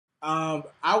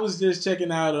I was just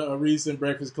checking out a recent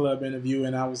Breakfast Club interview,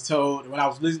 and I was told when I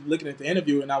was looking at the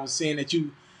interview, and I was seeing that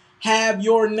you have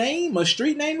your name, a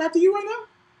street name after you right now.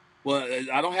 Well,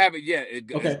 I don't have it yet.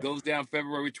 It Okay, goes down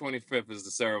February 25th is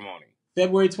the ceremony.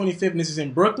 February 25th, and this is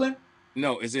in Brooklyn,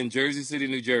 No, it's in Jersey City,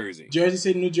 New Jersey. Jersey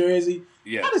City, New Jersey.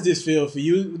 How does Yes. this feel for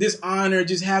you? This honor,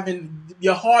 just having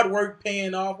your hard work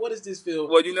paying off. What does this feel?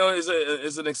 Well,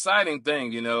 it's an exciting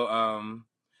thing.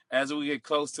 As we get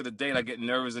close to the date, I get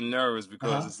nervous and nervous Uh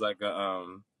because huh. it's like a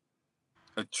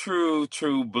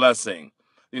true blessing.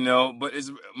 But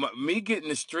me getting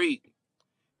the street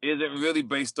isn't really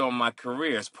based on my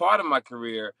career. It's part of my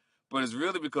career, but it's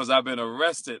really because I've been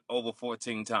arrested over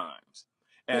 14 times.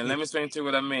 And let me explain to you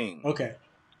what I mean. Okay.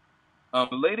 The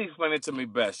lady explained it to me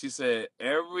best. She said,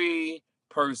 every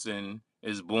person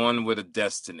is born with a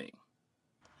destiny.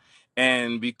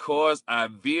 And because I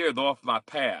veered off my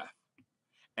path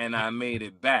and I made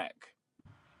it back,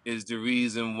 is the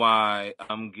reason why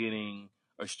I'm getting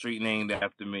a street named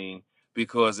after me,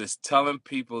 because it's telling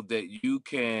people that you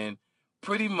can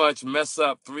pretty much mess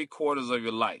up 3/4 of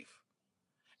your life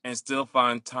and still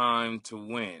find time to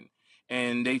win.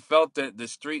 And they felt that the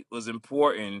street was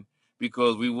important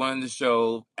because we wanted to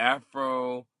show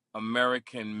Afro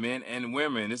American men and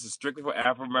women. This is strictly for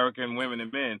Afro American women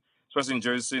and men, especially in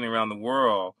Jersey City and around the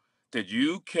world, that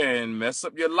you can mess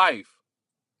up your life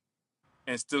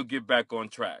and still get back on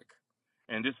track.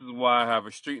 And this is why I have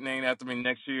a street named after me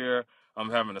next year. I'm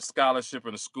having a scholarship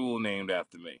and a school named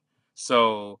after me.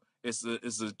 So it's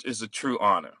a true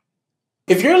honor.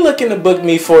 If you're looking to book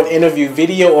me for an interview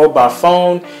video or by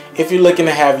phone, if you're looking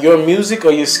to have your music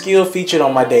or your skill featured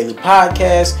on my daily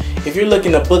podcast, if you're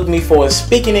looking to book me for a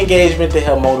speaking engagement to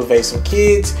help motivate some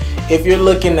kids, if you're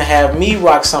looking to have me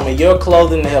rock some of your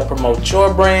clothing to help promote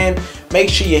your brand, make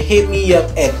sure you hit me up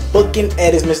at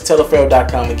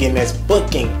booking@ismrtelefarrell.com. Again, that's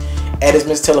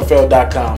booking@ismrtelefarrell.com.